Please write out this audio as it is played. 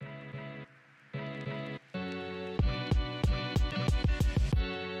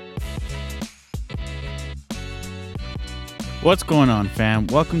What's going on, fam?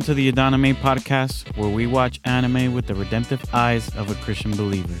 Welcome to the Adoname podcast, where we watch anime with the redemptive eyes of a Christian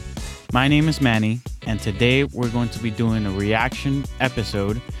believer. My name is Manny, and today we're going to be doing a reaction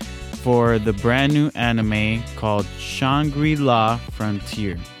episode for the brand new anime called Shangri-La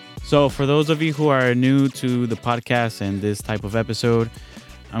Frontier. So for those of you who are new to the podcast and this type of episode,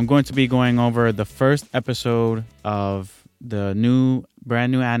 I'm going to be going over the first episode of the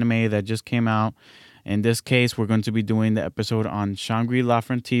brand new anime that just came out. In this case, we're going to be doing the episode on Shangri-La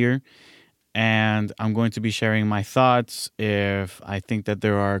Frontier, and I'm going to be sharing my thoughts if I think that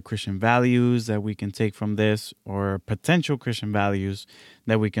there are Christian values that we can take from this or potential Christian values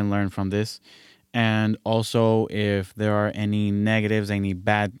that we can learn from this, and also if there are any negatives, any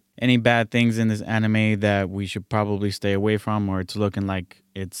bad things in this anime that we should probably stay away from, or it's looking like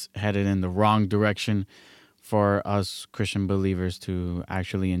it's headed in the wrong direction for us Christian believers to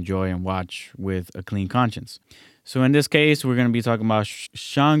actually enjoy and watch with a clean conscience. So in this case, we're going to be talking about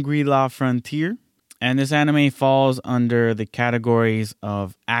Shangri-La Frontier. And this anime falls under the categories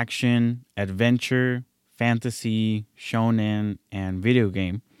of action, adventure, fantasy, shonen, and video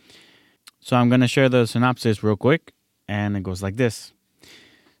game. So I'm going to share the synopsis real quick, and it goes like this.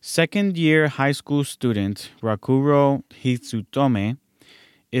 Second-year high school student Rakuro Hitsutome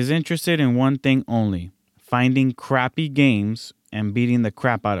is interested in one thing only: finding crappy games and beating the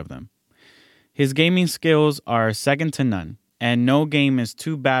crap out of them. His gaming skills are second to none, and no game is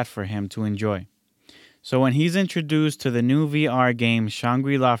too bad for him to enjoy. So when he's introduced to the new VR game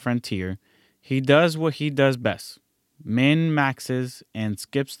Shangri-La Frontier, he does what he does best: min-maxes and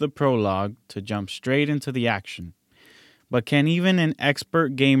skips the prologue to jump straight into the action. But can even an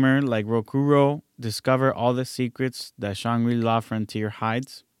expert gamer like Rokuro discover all the secrets that Shangri-La Frontier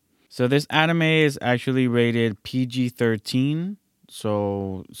hides? So this anime is actually rated PG-13.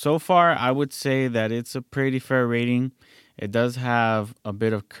 So far, I would say that it's a pretty fair rating. It does have a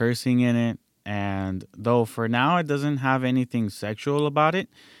bit of cursing in it. And though for now, it doesn't have anything sexual about it.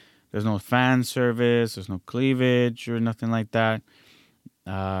 There's no fan service. There's no cleavage or nothing like that.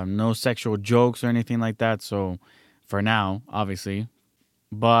 No sexual jokes or anything like that. So for now, obviously.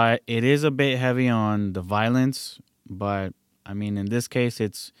 But it is a bit heavy on the violence. But I mean, in this case,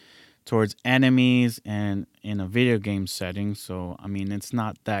 it's towards enemies and in a video game setting. So, I mean, it's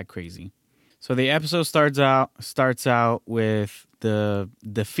not that crazy. So the episode starts out with the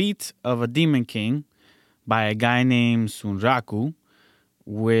defeat of a demon king by a guy named Sunraku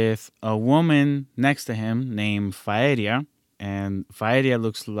with a woman next to him named Faeria. And Faeria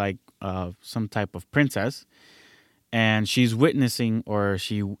looks like some type of princess. And she's witnessing, or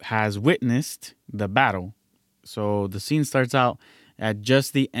she has witnessed, the battle. So the scene starts out at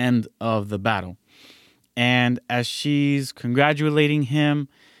just the end of the battle. And as she's congratulating him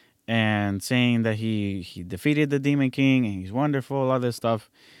and saying that he defeated the Demon King and he's wonderful, all this stuff,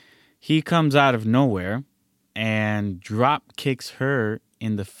 he comes out of nowhere and drop kicks her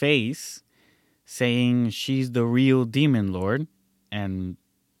in the face, saying she's the real Demon Lord. And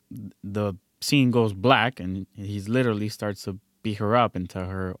the scene goes black, and he literally starts to beat her up and tell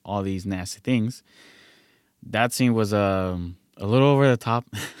her all these nasty things. That scene was a little over the top,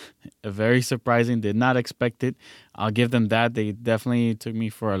 very surprising. Did not expect it. I'll give them that. They definitely took me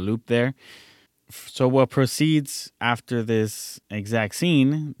for a loop there. So what proceeds after this exact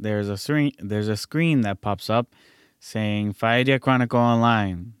scene? There's a screen that pops up saying "Faeria Chronicle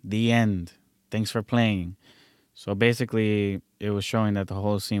Online, the end. Thanks for playing." So basically, it was showing that the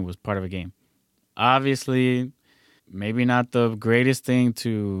whole scene was part of a game. Obviously, maybe not the greatest thing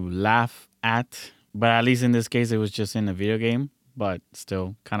to laugh at. But at least in this case, it was just in a video game. But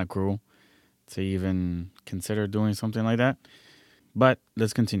still kind of cruel to even consider doing something like that. But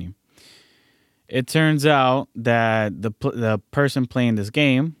let's continue. It turns out that the person playing this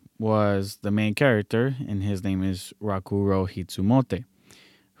game was the main character, and his name is Rakuro Hitsumote,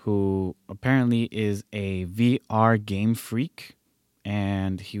 who apparently is a VR game freak.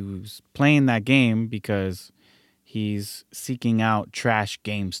 And he was playing that game because he's seeking out trash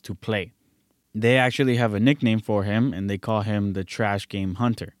games to play. They actually have a nickname for him, and they call him the Trash Game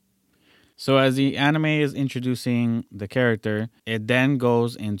Hunter. So as the anime is introducing the character, it then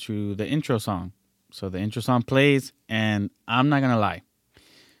goes into the intro song. So the intro song plays, and I'm not going to lie.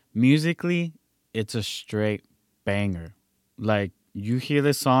 Musically, it's a straight banger. Like, you hear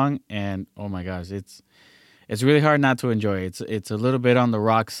this song, and oh my gosh, it's really hard not to enjoy. It's a little bit on the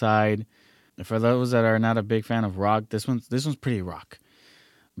rock side. For those that are not a big fan of rock, this one's pretty rock.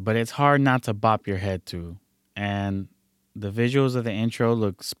 But it's hard not to bop your head to. And the visuals of the intro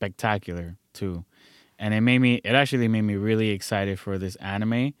look spectacular too. And it actually made me really excited for this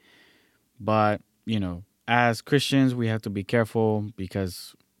anime. But, as Christians, we have to be careful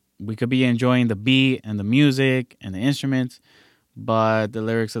because we could be enjoying the beat and the music and the instruments, but the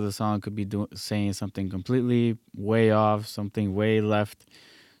lyrics of the song could be saying something completely way off, something way left.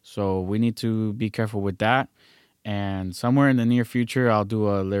 So we need to be careful with that. And somewhere in the near future, I'll do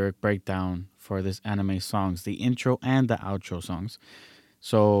a lyric breakdown for this anime songs, the intro and the outro songs.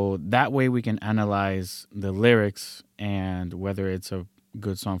 So that way we can analyze the lyrics and whether it's a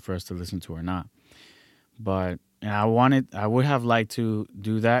good song for us to listen to or not. But and I would have liked to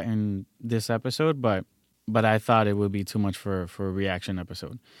do that in this episode, but I thought it would be too much for a reaction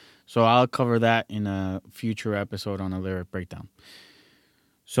episode. So I'll cover that in a future episode on a lyric breakdown.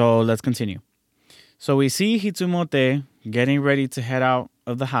 So let's continue. So we see Hitsumote getting ready to head out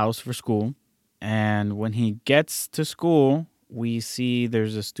of the house for school. And when he gets to school, we see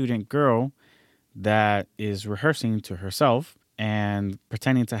there's a student girl that is rehearsing to herself and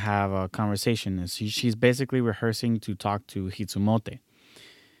pretending to have a conversation. She's basically rehearsing to talk to Hitsumote.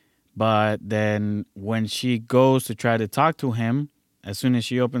 But then when she goes to try to talk to him, as soon as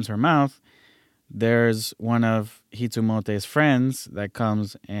she opens her mouth, there's one of Hitsumote's friends that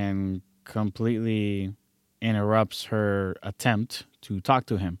comes and completely interrupts her attempt to talk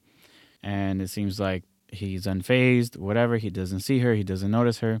to him. And it seems like he's unfazed, whatever. He doesn't see her, he doesn't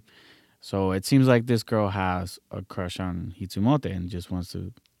notice her. So it seems like this girl has a crush on Hitsumote and just wants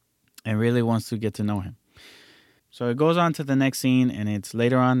to, and really wants to get to know him. So it goes on to the next scene, and it's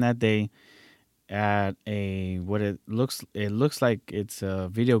later on that day at a what it looks like it's a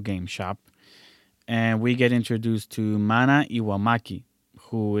video game shop, and we get introduced to Mana Iwamaki,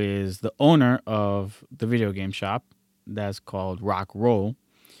 who is the owner of the video game shop that's called Rock Roll.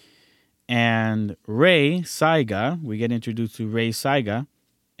 And Rei Saiga, we get introduced to Rei Saiga,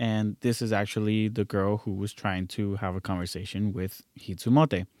 and this is actually the girl who was trying to have a conversation with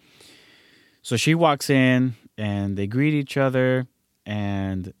Hitsumote. So she walks in and they greet each other,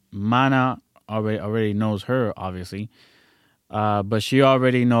 and Mana already knows her, obviously. But she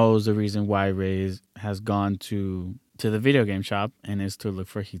already knows the reason why Rei has gone to the video game shop and is to look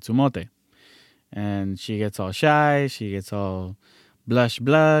for Hitsumote. And she gets all shy, she gets all blush,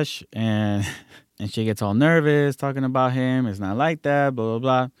 and and she gets all nervous talking about him. It's not like that, blah blah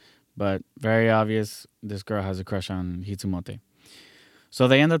blah. But very obvious, this girl has a crush on Hitsumote. So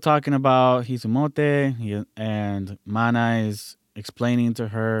they end up talking about Hitsumote, and Mana is explaining to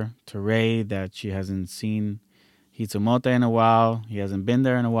her, to Rei, that she hasn't seen Hitsumote in a while. He hasn't been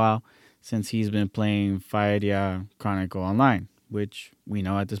there in a while since he's been playing Fire Chronicle Online, which we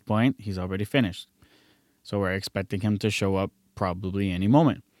know at this point he's already finished. So we're expecting him to show up probably any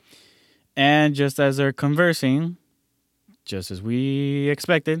moment. And just as they're conversing, just as we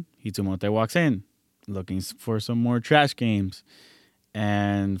expected, Hitsumote walks in looking for some more trash games.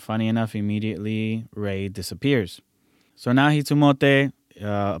 And funny enough, immediately Rei disappears. So now Hitsumote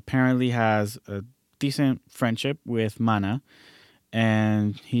apparently has a decent friendship with Mana,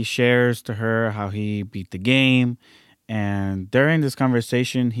 and he shares to her how he beat the game. And during this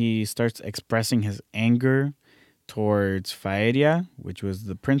conversation, he starts expressing his anger towards Faeria, which was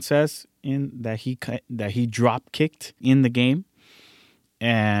the princess in that he drop kicked in the game.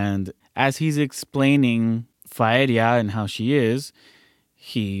 And as he's explaining Faeria and how she is,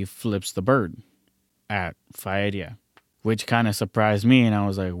 he flips the bird at Faeria, which kind of surprised me. And I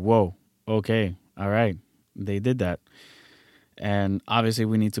was like, whoa, okay, all right, they did that. And obviously,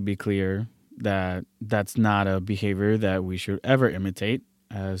 we need to be clear that that's not a behavior that we should ever imitate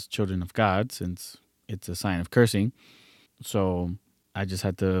as children of God, since it's a sign of cursing. So I just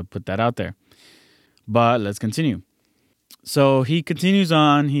had to put that out there. But let's continue. So he continues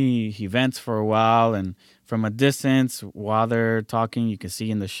on. He vents for a while, and from a distance, while they're talking, you can see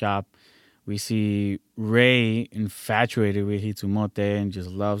in the shop, we see Rei infatuated with Hitsumote and just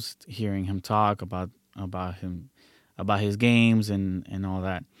loves hearing him talk about his games and all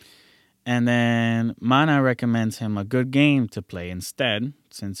that. And then Mana recommends him a good game to play instead,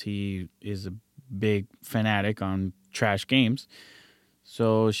 since he is a big fanatic on trash games.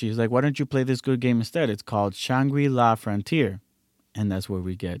 So she's like, why don't you play this good game instead? It's called Shangri-La Frontier. And that's where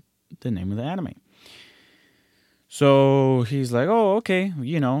we get the name of the anime. So he's like, oh, okay,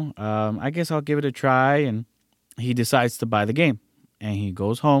 I guess I'll give it a try. And he decides to buy the game. And he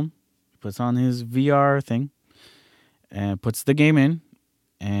goes home, puts on his VR thing, and puts the game in,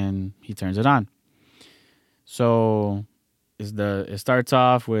 and he turns it on. So it starts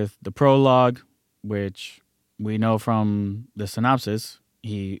off with the prologue, which we know from the synopsis.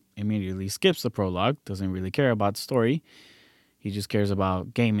 He immediately skips the prologue, doesn't really care about the story. He just cares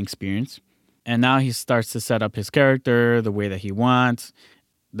about game experience. And now he starts to set up his character the way that he wants.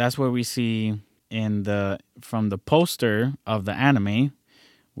 That's where we see in the from the poster of the anime,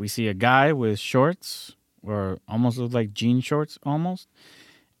 we see a guy with shorts or almost look like jean shorts almost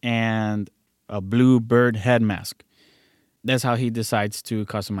and a blue bird head mask. That's how he decides to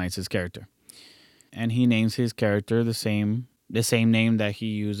customize his character. And he names his character the same name that he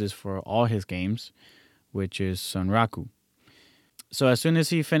uses for all his games, which is Sunraku. So as soon as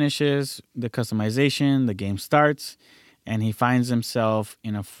he finishes the customization, the game starts and he finds himself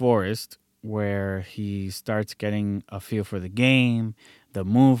in a forest where he starts getting a feel for the game, the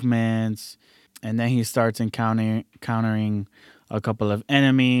movements, and then he starts encountering a couple of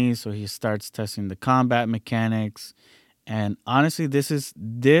enemies. So he starts testing the combat mechanics. And honestly,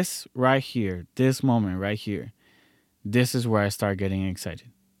 this right here, this moment right here, this is where I start getting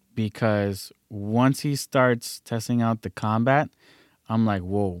excited. Because once he starts testing out the combat, I'm like,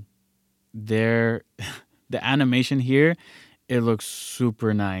 whoa, there, the animation here, it looks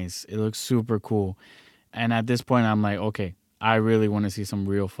super nice. It looks super cool. And at this point, I'm like, okay, I really want to see some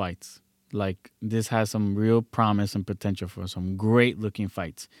real fights. Like, this has some real promise and potential for some great looking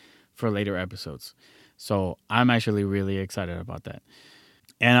fights for later episodes. So I'm actually really excited about that.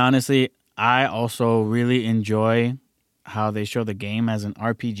 And honestly, I also really enjoy how they show the game as an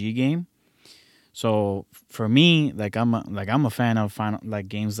RPG game. So for me, like I'm a fan of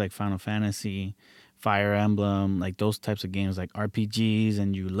games like Final Fantasy, Fire Emblem, like those types of games like RPGs,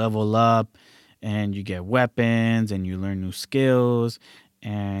 and you level up and you get weapons and you learn new skills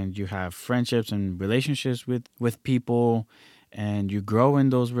and you have friendships and relationships with people and you grow in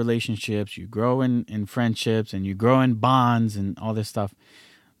those relationships, you grow in friendships and you grow in bonds and all this stuff.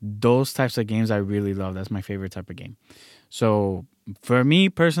 Those types of games I really love. That's my favorite type of game. So for me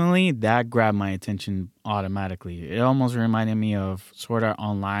personally, that grabbed my attention automatically. It almost reminded me of Sword Art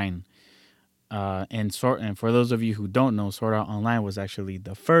Online. And for those of you who don't know, Sword Art Online was actually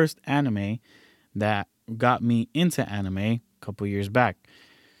the first anime that got me into anime a couple years back.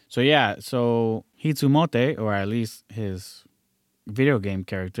 So yeah, so Hitsumote, or at least his video game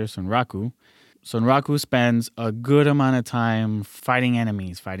character, Sonraku spends a good amount of time fighting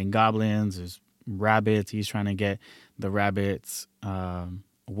enemies, fighting goblins, there's rabbits. He's trying to get the rabbit's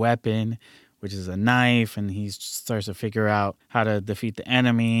weapon, which is a knife, and he starts to figure out how to defeat the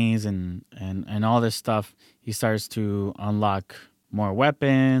enemies and all this stuff. He starts to unlock more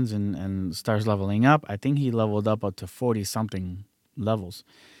weapons and starts leveling up. I think he leveled up to 40 something levels.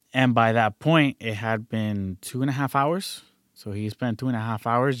 And by that point, it had been 2.5 hours. So he spent 2.5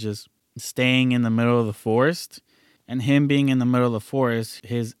 hours just staying in the middle of the forest. And him being in the middle of the forest,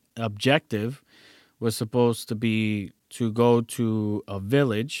 his objective was supposed to be to go to a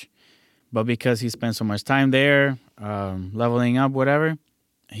village. But because he spent so much time there, leveling up, whatever,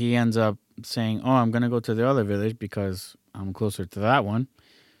 he ends up saying, oh, I'm going to go to the other village because I'm closer to that one.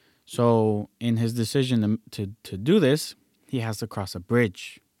 So in his decision to do this, he has to cross a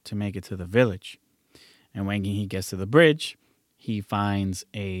bridge to make it to the village. And when he gets to the bridge, he finds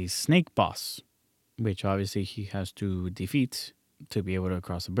a snake boss, which obviously he has to defeat to be able to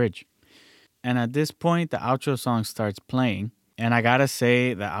cross the bridge. And at this point, the outro song starts playing. And I gotta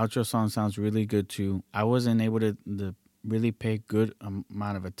say, the outro song sounds really good too. I wasn't able to really pay good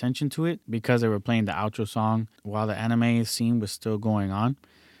amount of attention to it because they were playing the outro song while the anime scene was still going on.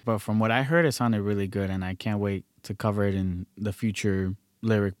 But from what I heard, it sounded really good, and I can't wait to cover it in the future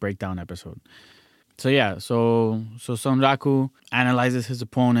lyric breakdown episode. So yeah, so Sonraku analyzes his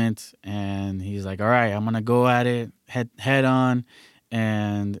opponent, and he's like, "All right, I'm gonna go at it head on,"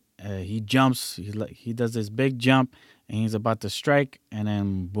 and he jumps. He does this big jump, and he's about to strike, and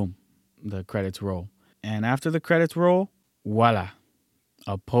then boom, the credits roll. And after the credits roll, voila,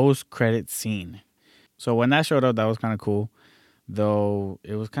 a post-credit scene. So when that showed up, that was kind of cool, though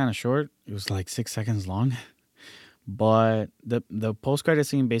it was kind of short. It was like 6 seconds long. But the post-credit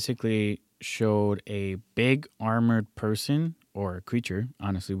scene basically showed a big armored person or a creature.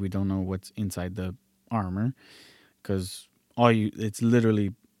 Honestly, we don't know what's inside the armor because it's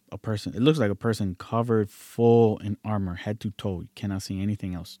literally a person. It looks like a person covered full in armor, head to toe. You cannot see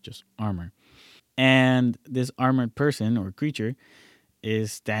anything else, just armor. And this armored person or creature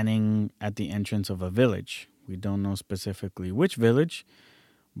is standing at the entrance of a village. We don't know specifically which village,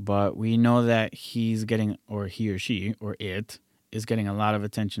 but we know that he's getting, or he or she, or it, is getting a lot of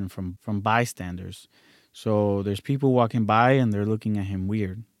attention from bystanders. So there's people walking by and they're looking at him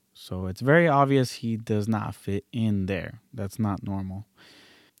weird. So it's very obvious he does not fit in there. That's not normal.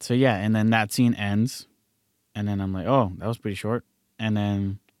 So yeah, and then that scene ends. And then I'm like, oh, that was pretty short. And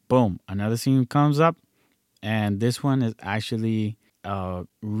then boom, another scene comes up. And this one is actually a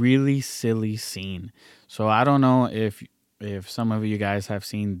really silly scene. So I don't know if some of you guys have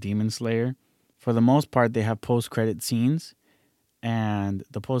seen Demon Slayer. for the most part, they have post credit scenes, and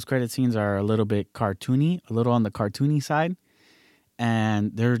the post credit scenes are a little bit cartoony, a little on the cartoony side,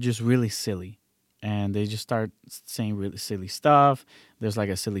 and they're just really silly. And they just start saying really silly stuff. There's like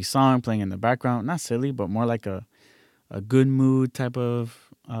a silly song playing in the background. Not silly, but more like a good mood type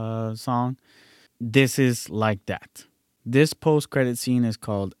of song. This is like that. This post credit scene is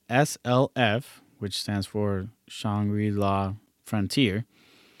called SLF, which stands for Shangri-La Frontier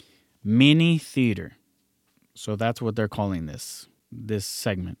Mini Theater. So that's what they're calling this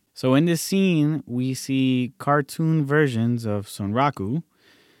segment. So in this scene, we see cartoon versions of Sunraku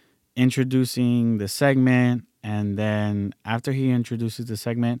introducing the segment, and then after he introduces the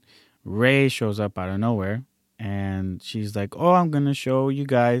segment, Ray shows up out of nowhere, and she's like, "Oh, I'm gonna show you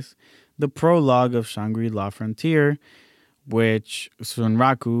guys the prologue of Shangri-La Frontier, which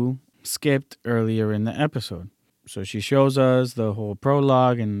Sunraku skipped earlier in the episode." So she shows us the whole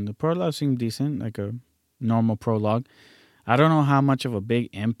prologue, and the prologue seemed decent, like a normal prologue. I don't know how much of a big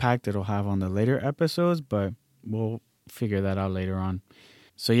impact it'll have on the later episodes, but we'll figure that out later on.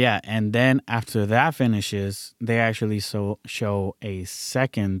 So yeah, and then after that finishes, they actually show a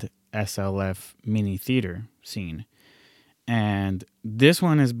second SLF mini theater scene. And this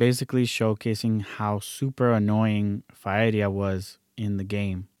one is basically showcasing how super annoying Faeria was in the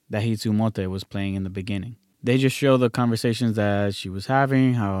game that Hitsumote was playing in the beginning. They just show the conversations that she was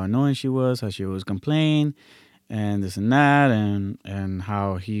having, how annoying she was, how she was complaining, and this and that, and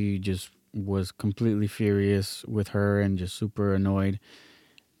how he just was completely furious with her and just super annoyed,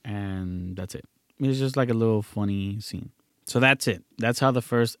 and that's it. It's just like a little funny scene. So that's it. That's how the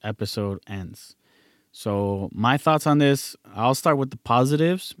first episode ends. So my thoughts on this, I'll start with the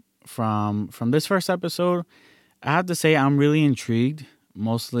positives from this first episode. I have to say I'm really intrigued,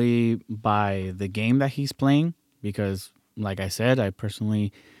 mostly by the game that he's playing, because like I said, I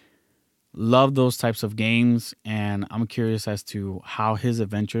personally love those types of games, and I'm curious as to how his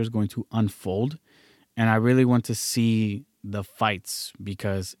adventure is going to unfold. And I really want to see the fights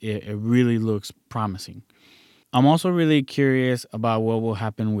because it really looks promising. I'm also really curious about what will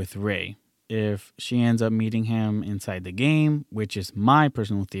happen with Ray if she ends up meeting him inside the game, which is my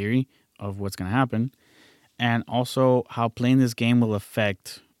personal theory of what's going to happen, and also how playing this game will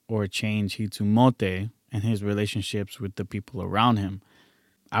affect or change Hitsumote and his relationships with the people around him.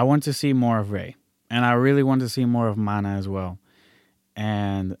 I want to see more of Ray, and I really want to see more of Mana as well.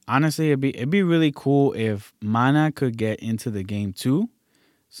 And honestly, it'd be really cool if Mana could get into the game too,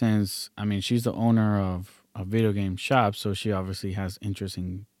 since I mean she's the owner of a video game shop, so she obviously has interest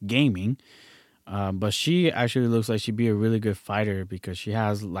in gaming. But she actually looks like she'd be a really good fighter because she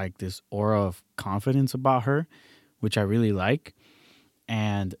has like this aura of confidence about her, which I really like.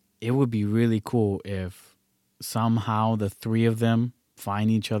 And it would be really cool if somehow the three of them find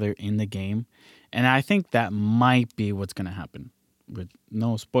each other in the game. And I think that might be what's going to happen. With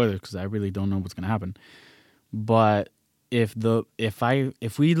no spoilers, because I really don't know what's going to happen. But if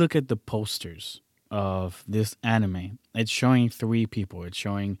we look at the posters of this anime, it's showing three people. It's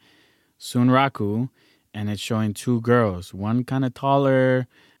showing Sunraku, and it's showing two girls. One kind of taller.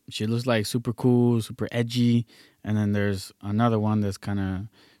 She looks like super cool, super edgy. And then there's another one that's kind of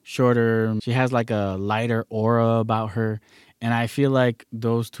shorter. She has like a lighter aura about her. And I feel like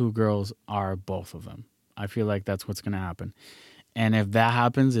those two girls are both of them. I feel like that's what's going to happen. And if that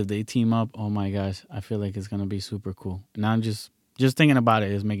happens, if they team up, oh my gosh, I feel like it's going to be super cool. And I'm just thinking about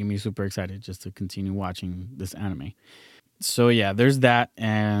it is making me super excited just to continue watching this anime. So yeah, there's that.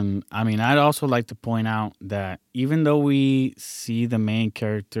 And I mean, I'd also like to point out that even though we see the main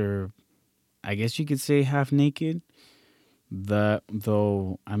character, I guess you could say half naked,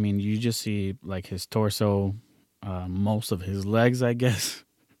 though I mean you just see like his torso, most of his legs, I guess.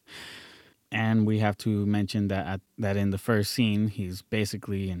 And we have to mention that in the first scene he's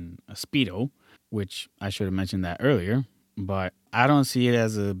basically in a speedo, which I should have mentioned that earlier. But I don't see it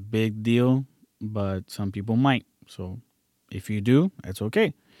as a big deal, but some people might. So if you do, it's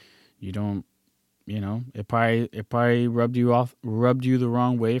okay. You don't, it probably rubbed you the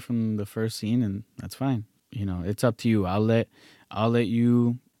wrong way from the first scene, and that's fine. It's up to you. I'll let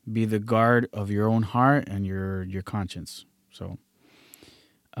you be the guard of your own heart and your conscience. So,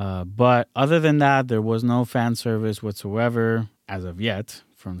 but other than that, there was no fan service whatsoever as of yet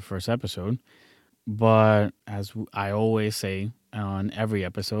from the first episode. But as I always say on every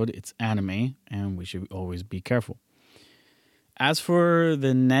episode, it's anime, and we should always be careful. As for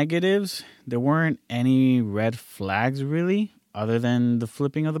the negatives, there weren't any red flags really, other than the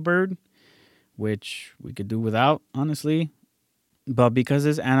flipping of the bird, which we could do without, honestly. But because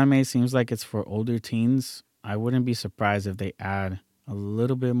this anime seems like it's for older teens, I wouldn't be surprised if they add a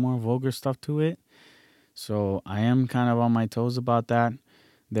little bit more vulgar stuff to it. So I am kind of on my toes about that.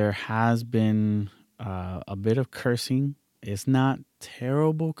 There has been a bit of cursing. It's not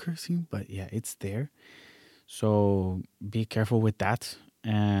terrible cursing, but yeah, it's there. So be careful with that.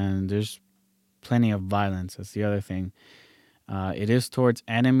 And there's plenty of violence. That's the other thing. It is towards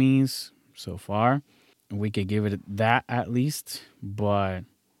enemies so far. We could give it that at least, but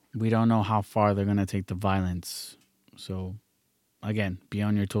we don't know how far they're going to take the violence. So, again, be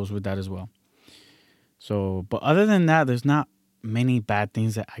on your toes with that as well. So, but other than that, there's not many bad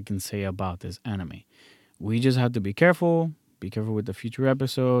things that I can say about this anime. We just have to be careful with the future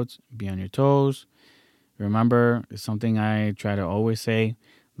episodes, be on your toes. Remember, it's something I try to always say,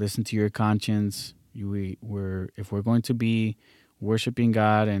 listen to your conscience. If we're going to be worshiping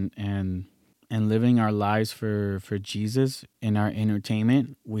God and living our lives for Jesus in our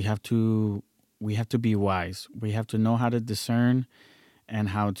entertainment, we have to be wise. We have to know how to discern and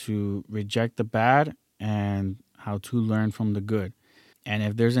how to reject the bad and how to learn from the good. And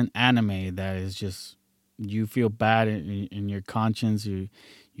if there's an anime that is just you feel bad in your conscience, you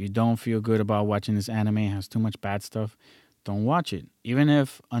don't feel good about watching this anime, it has too much bad stuff, don't watch it. Even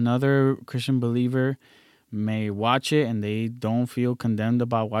if another Christian believer may watch it and they don't feel condemned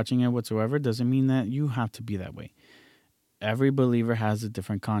about watching it whatsoever, doesn't mean that you have to be that way. Every believer has a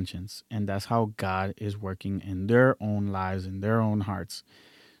different conscience, and that's how God is working in their own lives, in their own hearts.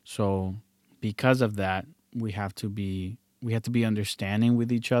 So because of that, we have to be understanding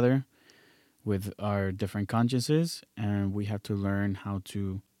with each other, with our different consciences, and we have to learn how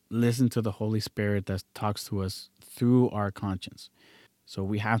to listen to the Holy Spirit that talks to us through our conscience. So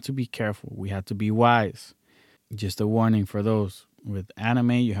we have to be careful. We have to be wise. Just a warning for those with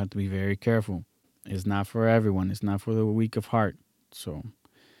anime, you have to be very careful. It's not for everyone. It's not for the weak of heart. So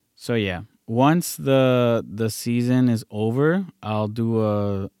yeah. Once the season is over, I'll do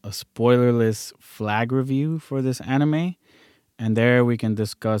a spoilerless flag review for this anime. And there we can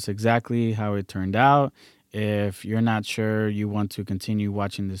discuss exactly how it turned out. If you're not sure you want to continue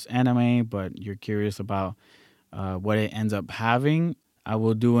watching this anime, but you're curious about what it ends up having, I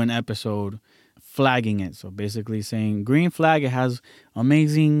will do an episode flagging it. So basically saying green flag, it has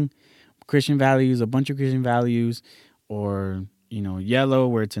amazing Christian values, a bunch of Christian values, or yellow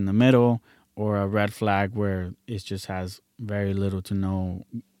where it's in the middle, or a red flag where it just has very little to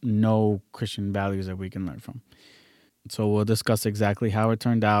no Christian values that we can learn from. So we'll discuss exactly how it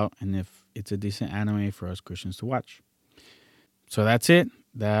turned out and if it's a decent anime for us Christians to watch. So that's it.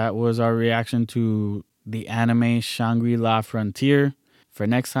 That was our reaction to the anime Shangri-La Frontier. For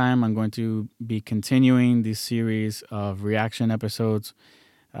next time, I'm going to be continuing this series of reaction episodes.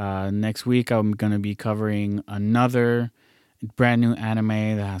 Next week, I'm going to be covering another brand new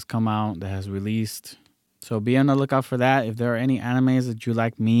anime that has come out, that has released. So be on the lookout for that. If there are any animes that you'd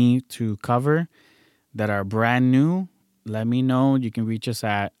like me to cover that are brand new, let me know. You can reach us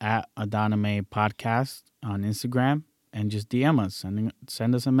at Adoname Podcast on Instagram and just DM us.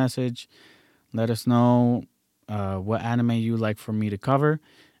 Send us a message. Let us know what anime you like for me to cover,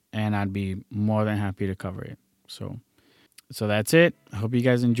 and I'd be more than happy to cover it. So that's it. I hope you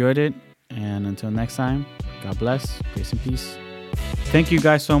guys enjoyed it. And until next time, God bless. Grace and peace. Thank you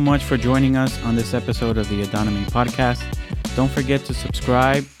guys so much for joining us on this episode of the Adoname Podcast. Don't forget to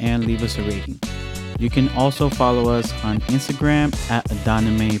subscribe and leave us a rating. You can also follow us on Instagram at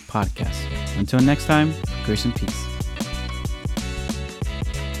Adoname Podcast. Until next time, grace and peace.